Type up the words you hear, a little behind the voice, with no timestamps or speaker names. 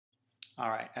All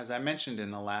right, as I mentioned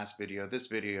in the last video, this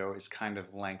video is kind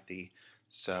of lengthy.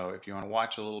 So if you want to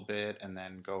watch a little bit and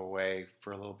then go away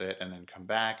for a little bit and then come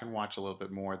back and watch a little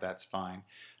bit more, that's fine.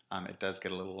 It does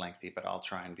get a little lengthy, but I'll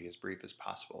try and be as brief as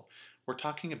possible. We're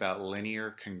talking about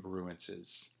linear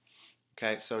congruences.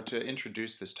 Okay, so to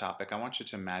introduce this topic, I want you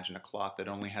to imagine a clock that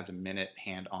only has a minute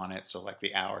hand on it, so like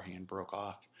the hour hand broke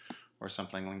off or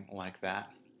something like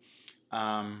that.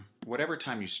 Whatever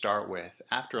time you start with,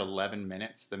 after 11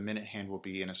 minutes, the minute hand will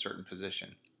be in a certain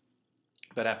position.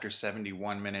 But after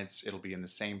 71 minutes, it'll be in the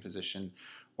same position,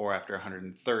 or after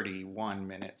 131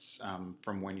 minutes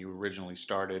from when you originally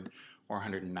started, or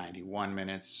 191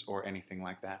 minutes, or anything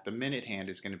like that. The minute hand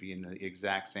is going to be in the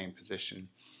exact same position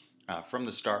from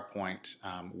the start point,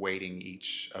 weighting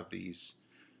each of these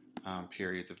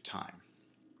periods of time.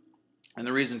 And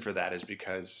the reason for that is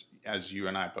because, as you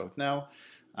and I both know,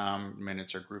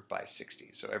 minutes are grouped by 60.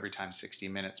 So every time 60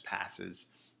 minutes passes,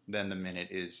 then the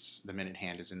minute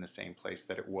hand is in the same place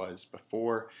that it was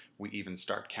before we even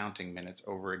start counting minutes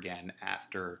over again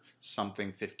after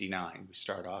something 59. We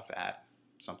start off at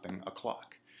something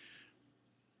o'clock.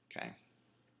 Okay.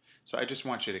 So I just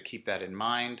want you to keep that in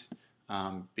mind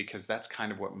because that's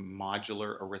kind of what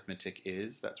modular arithmetic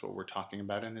is. That's what we're talking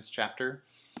about in this chapter.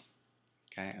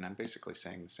 Okay, and I'm basically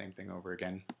saying the same thing over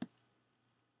again.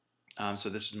 So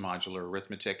this is modular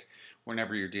arithmetic.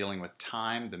 Whenever you're dealing with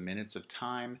time, the minutes of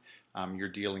time, you're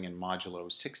dealing in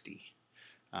modulo 60.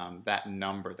 That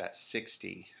number, that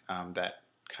 60, that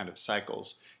kind of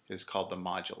cycles, is called the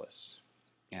modulus.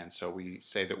 And so we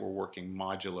say that we're working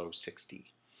modulo 60.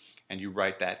 And you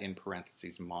write that in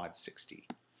parentheses, mod 60.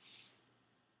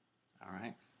 All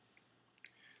right.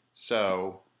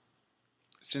 So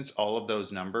since all of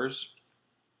those numbers,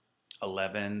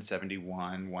 11,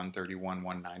 71, 131,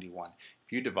 191.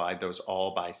 If you divide those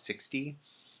all by 60,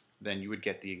 then you would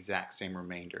get the exact same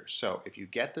remainder. So if you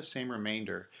get the same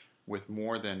remainder with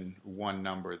more than one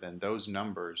number, then those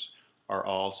numbers are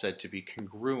all said to be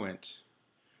congruent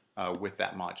with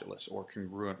that modulus, or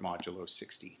congruent modulo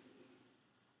 60.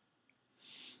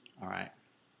 All right.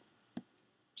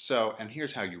 So, and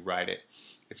here's how you write it.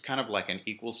 It's kind of like an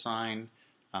equal sign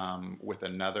with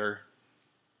another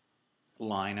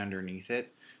line underneath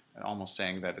it, almost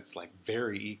saying that it's like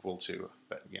very equal to,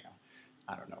 but you know,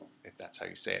 I don't know if that's how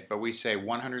you say it, but we say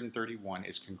 131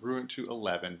 is congruent to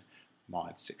 11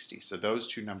 mod 60. So those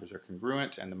two numbers are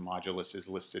congruent, and the modulus is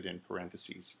listed in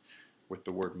parentheses with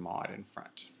the word mod in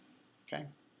front. Okay?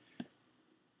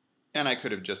 And I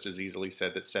could have just as easily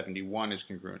said that 71 is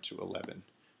congruent to 11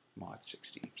 mod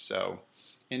 60. So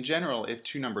in general, if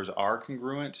two numbers are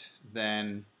congruent,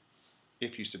 then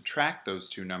if you subtract those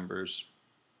two numbers,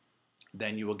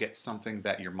 then you will get something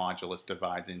that your modulus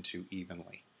divides into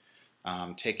evenly.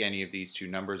 Take any of these two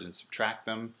numbers and subtract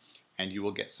them, and you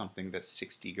will get something that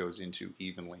 60 goes into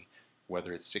evenly,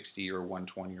 whether it's 60 or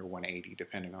 120 or 180,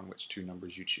 depending on which two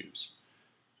numbers you choose.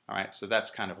 All right, so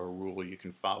that's kind of a rule you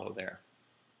can follow there.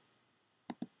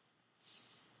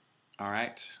 All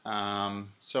right,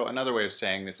 so another way of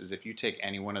saying this is if you take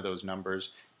any one of those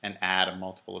numbers and add a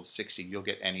multiple of 60, you'll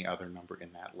get any other number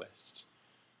in that list.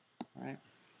 All right,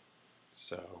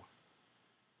 so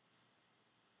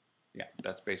yeah,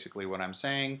 that's basically what I'm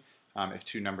saying. If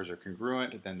two numbers are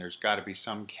congruent, then there's got to be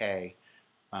some k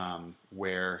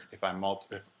where if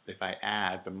I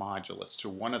add the modulus to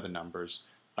one of the numbers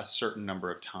a certain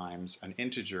number of times, an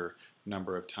integer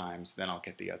number of times, then I'll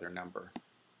get the other number.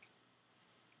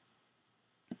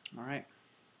 All right.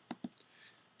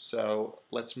 So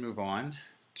let's move on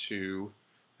to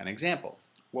an example.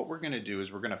 What we're going to do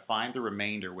is we're going to find the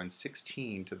remainder when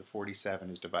 16 to the 47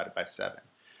 is divided by 7.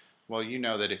 Well, you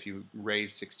know that if you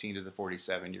raise 16 to the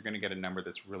 47, you're going to get a number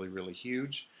that's really, really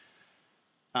huge.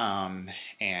 And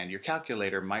your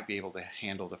calculator might be able to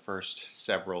handle the first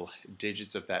several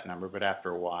digits of that number, but after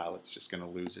a while, it's just going to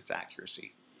lose its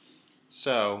accuracy.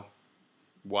 So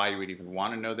why you would even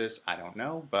want to know this, I don't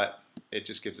know, but it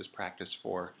just gives us practice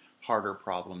for harder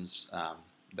problems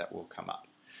that will come up.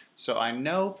 So I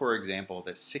know, for example,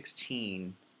 that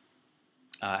 16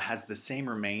 has the same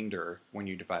remainder when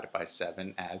you divide it by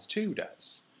 7 as 2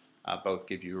 does. Both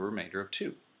give you a remainder of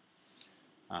 2.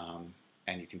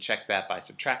 And you can check that by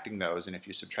subtracting those, and if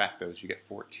you subtract those, you get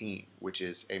 14, which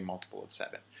is a multiple of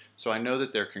 7. So I know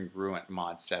that they're congruent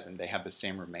mod 7. They have the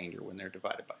same remainder when they're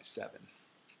divided by 7.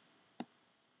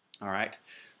 All right,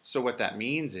 so what that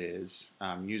means is,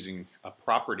 using a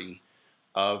property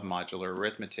of modular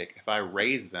arithmetic, if I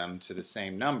raise them to the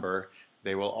same number,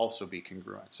 they will also be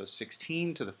congruent. So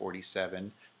 16 to the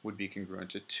 47 would be congruent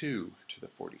to 2 to the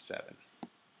 47.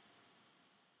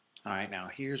 All right, now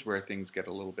here's where things get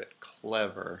a little bit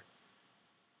clever.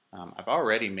 I've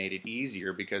already made it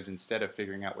easier because instead of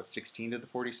figuring out what 16 to the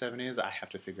 47 is, I have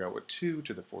to figure out what 2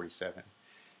 to the 47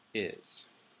 is.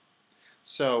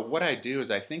 So what I do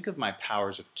is I think of my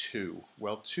powers of 2.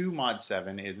 Well, 2 mod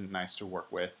 7 isn't nice to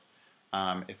work with.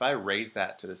 If I raise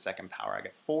that to the second power, I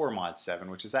get 4 mod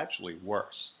 7, which is actually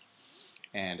worse.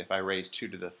 And if I raise 2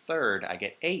 to the third, I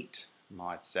get 8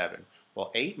 mod 7.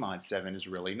 Well, 8 mod 7 is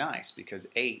really nice because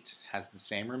 8 has the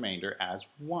same remainder as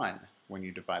 1 when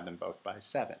you divide them both by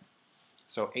 7.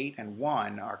 So 8 and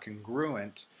 1 are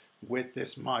congruent with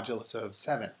this modulus of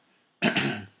 7.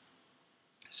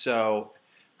 So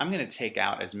I'm going to take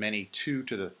out as many 2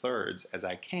 to the thirds as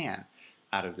I can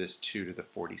out of this 2 to the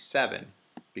 47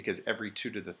 because every 2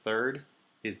 to the third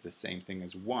is the same thing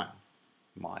as 1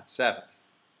 mod 7.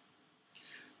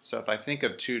 So if I think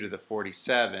of 2 to the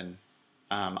 47,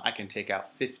 I can take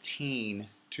out 15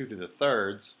 2 to the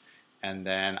thirds, and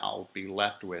then I'll be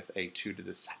left with a 2 to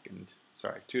the second.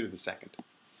 Sorry, 2 to the second.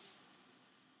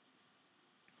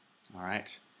 All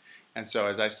right. And so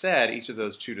as I said, each of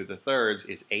those 2 to the thirds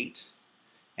is 8,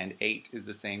 and 8 is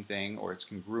the same thing, or it's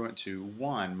congruent to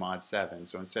 1 mod 7.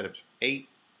 So instead of 8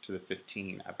 to the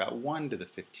 15, I've got 1 to the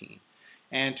 15,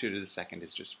 and 2 to the second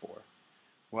is just 4.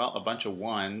 Well, a bunch of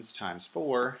 1s times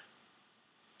 4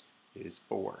 is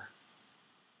 4.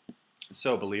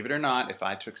 So believe it or not, if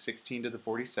I took 16 to the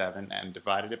 47 and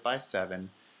divided it by 7,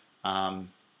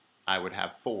 I would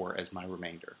have 4 as my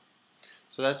remainder.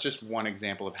 So that's just one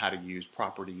example of how to use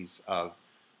properties of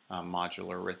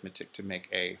modular arithmetic to make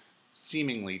a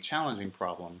seemingly challenging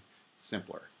problem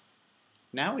simpler.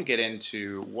 Now we get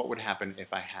into what would happen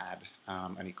if I had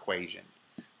an equation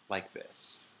like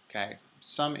this. Okay,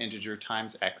 some integer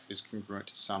times x is congruent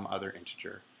to some other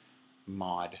integer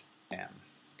mod m.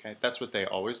 Okay, that's what they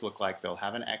always look like. They'll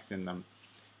have an x in them,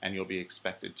 and you'll be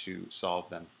expected to solve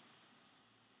them.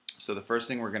 So the first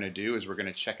thing we're going to do is we're going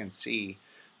to check and see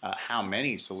how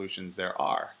many solutions there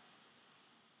are.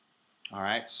 All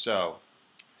right, so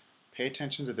pay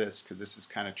attention to this because this is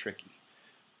kind of tricky.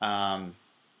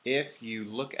 If you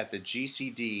look at the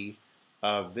GCD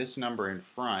of this number in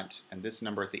front and this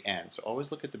number at the end, so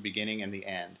always look at the beginning and the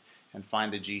end and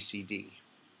find the GCD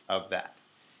of that.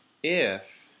 If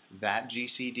that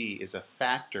GCD is a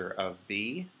factor of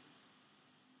b,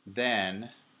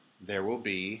 then there will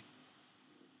be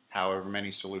however many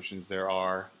solutions there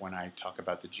are when I talk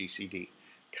about the GCD.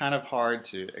 Kind of hard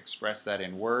to express that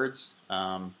in words,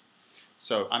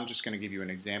 so I'm just going to give you an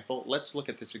example. Let's look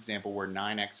at this example where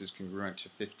 9x is congruent to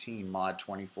 15 mod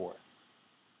 24.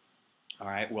 All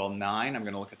right, well 9, I'm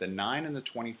going to look at the 9 and the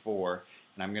 24,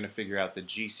 and I'm going to figure out the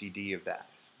GCD of that.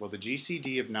 Well, the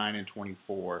GCD of 9 and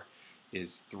 24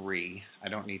 is 3. I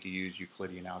don't need to use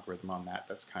Euclidean algorithm on that.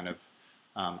 That's kind of,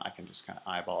 I can just kind of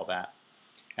eyeball that.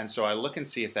 And so I look and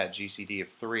see if that GCD of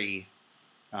 3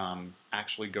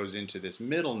 actually goes into this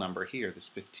middle number here, this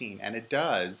 15, and it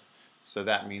does, so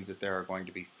that means that there are going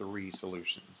to be 3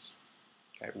 solutions.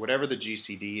 Okay, whatever the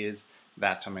GCD is,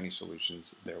 that's how many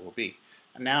solutions there will be.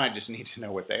 And now I just need to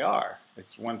know what they are.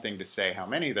 It's one thing to say how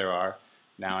many there are.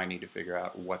 Now I need to figure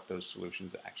out what those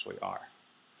solutions actually are.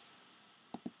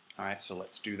 All right, so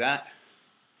let's do that.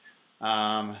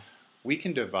 We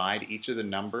can divide each of the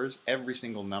numbers, every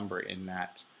single number in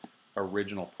that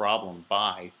original problem,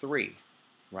 by 3,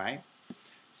 right?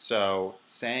 So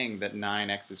saying that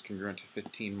 9x is congruent to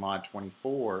 15 mod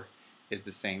 24 is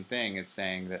the same thing as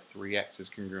saying that 3x is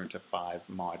congruent to 5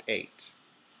 mod 8.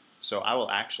 So I will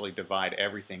actually divide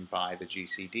everything by the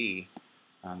GCD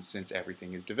since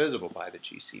everything is divisible by the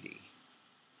GCD.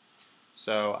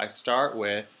 So I start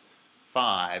with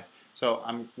 5. So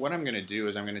what I'm going to do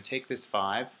is I'm going to take this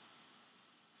 5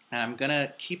 and I'm going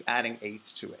to keep adding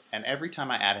 8s to it. And every time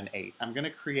I add an 8, I'm going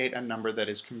to create a number that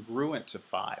is congruent to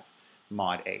 5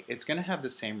 mod 8. It's going to have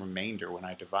the same remainder when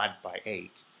I divide by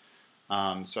 8.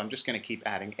 So I'm just going to keep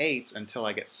adding 8s until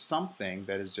I get something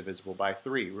that is divisible by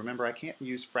 3. Remember, I can't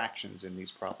use fractions in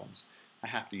these problems. I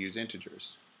have to use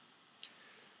integers.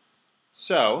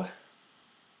 So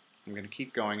I'm going to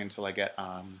keep going until I get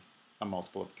a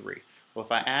multiple of 3. Well,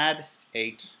 if I add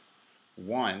 8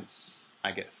 once,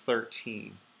 I get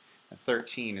 13. And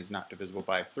 13 is not divisible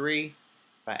by 3.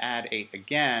 If I add 8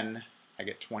 again, I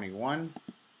get 21.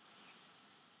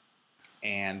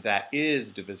 And that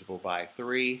is divisible by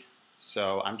 3.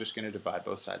 So I'm just going to divide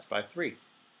both sides by 3.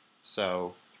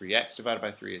 So 3x divided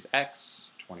by 3 is x.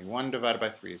 21 divided by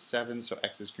 3 is 7. So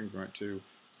x is congruent to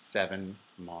 7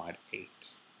 mod 8.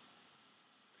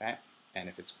 Okay? And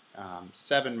if it's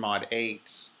 7 mod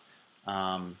 8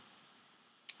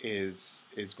 is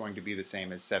going to be the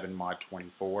same as 7 mod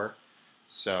 24.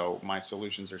 So my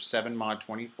solutions are 7 mod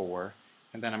 24.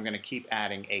 And then I'm going to keep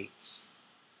adding 8s.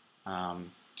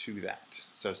 to that.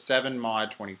 So 7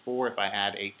 mod 24, if I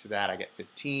add 8 to that, I get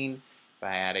 15. If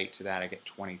I add 8 to that, I get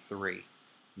 23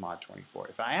 mod 24.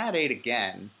 If I add 8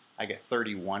 again, I get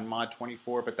 31 mod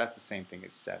 24, but that's the same thing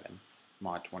as 7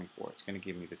 mod 24. It's going to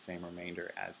give me the same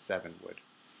remainder as 7 would.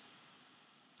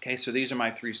 Okay, so these are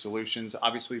my 3 solutions.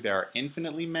 Obviously, there are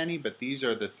infinitely many, but these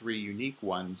are the 3 unique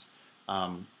ones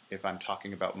if I'm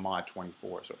talking about mod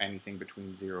 24, so anything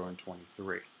between 0 and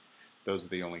 23. Those are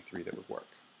the only 3 that would work.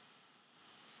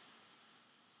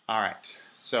 All right,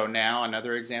 so now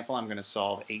another example, I'm going to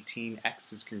solve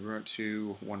 18x is congruent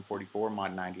to 144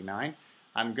 mod 99.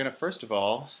 I'm going to first of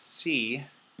all see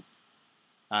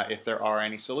if there are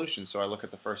any solutions. So I look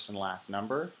at the first and last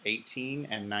number, 18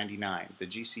 and 99. The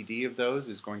GCD of those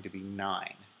is going to be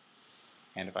 9.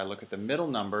 And if I look at the middle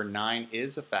number, 9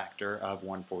 is a factor of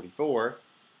 144,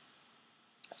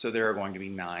 so there are going to be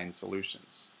 9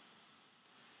 solutions.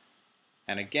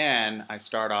 And again, I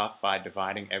start off by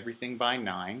dividing everything by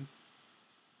 9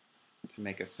 to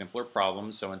make a simpler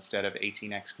problem. So instead of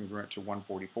 18x congruent to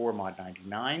 144 mod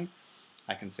 99,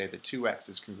 I can say that 2x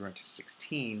is congruent to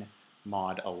 16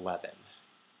 mod 11.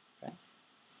 Okay?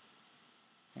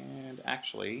 And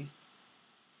actually,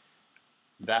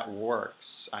 that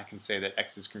works. I can say that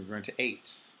x is congruent to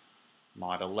 8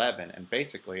 mod 11, and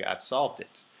basically I've solved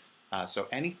it. So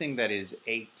anything that is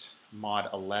 8 mod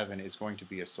 11 is going to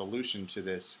be a solution to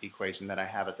this equation that I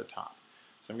have at the top.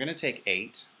 So I'm going to take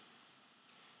 8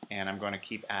 and I'm going to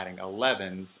keep adding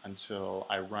 11s until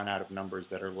I run out of numbers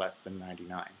that are less than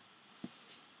 99.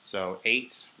 So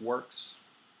 8 works.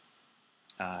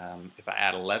 If I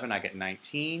add 11, I get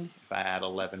 19. If I add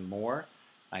 11 more,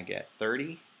 I get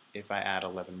 30. If I add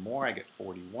 11 more, I get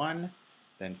 41,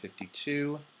 then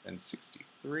 52, then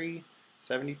 63,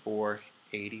 74,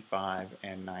 85,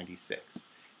 and 96.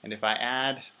 And if I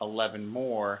add 11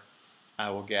 more, I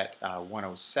will get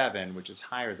 107, which is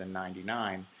higher than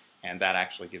 99, and that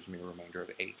actually gives me a remainder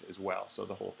of 8 as well. So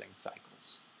the whole thing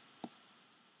cycles.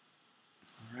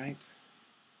 All right,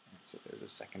 and so there's a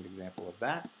second example of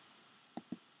that.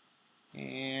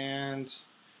 And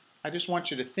I just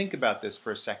want you to think about this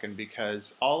for a second,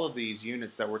 because all of these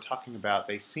units that we're talking about,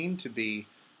 they seem to be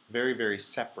very, very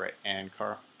separate and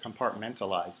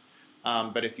compartmentalized.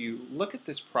 But if you look at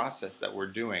this process that we're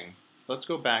doing, let's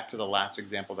go back to the last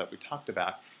example that we talked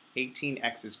about.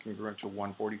 18x is congruent to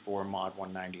 144 mod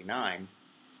 199.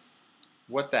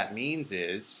 What that means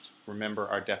is, remember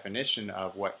our definition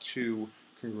of what 2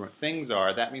 congruent things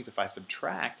are. That means if I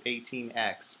subtract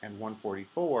 18x and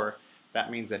 144, that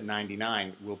means that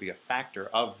 99 will be a factor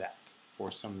of that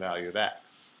for some value of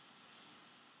x.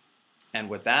 And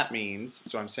what that means,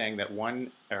 so I'm saying that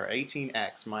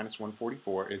 18x minus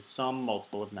 144 is some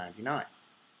multiple of 99.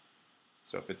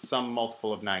 So if it's some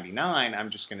multiple of 99, I'm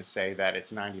just going to say that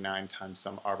it's 99 times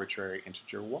some arbitrary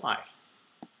integer y.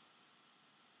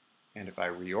 And if I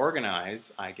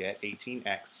reorganize, I get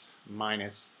 18x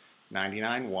minus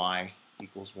 99y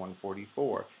equals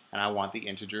 144. And I want the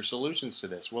integer solutions to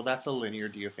this. Well, that's a linear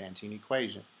Diophantine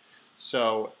equation.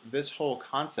 So this whole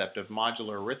concept of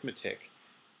modular arithmetic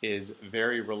is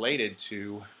very related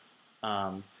to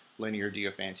linear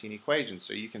Diophantine equations.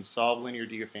 So you can solve linear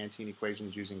Diophantine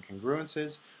equations using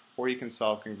congruences, or you can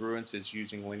solve congruences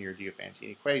using linear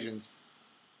Diophantine equations,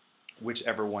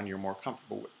 whichever one you're more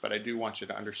comfortable with. But I do want you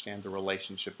to understand the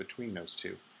relationship between those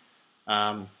two.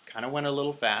 Kind of went a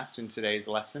little fast in today's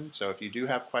lesson, so if you do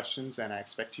have questions, and I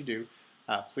expect you do,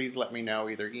 please let me know,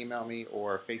 either email me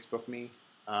or Facebook me,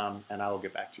 and I will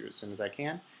get back to you as soon as I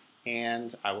can,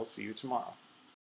 and I will see you tomorrow.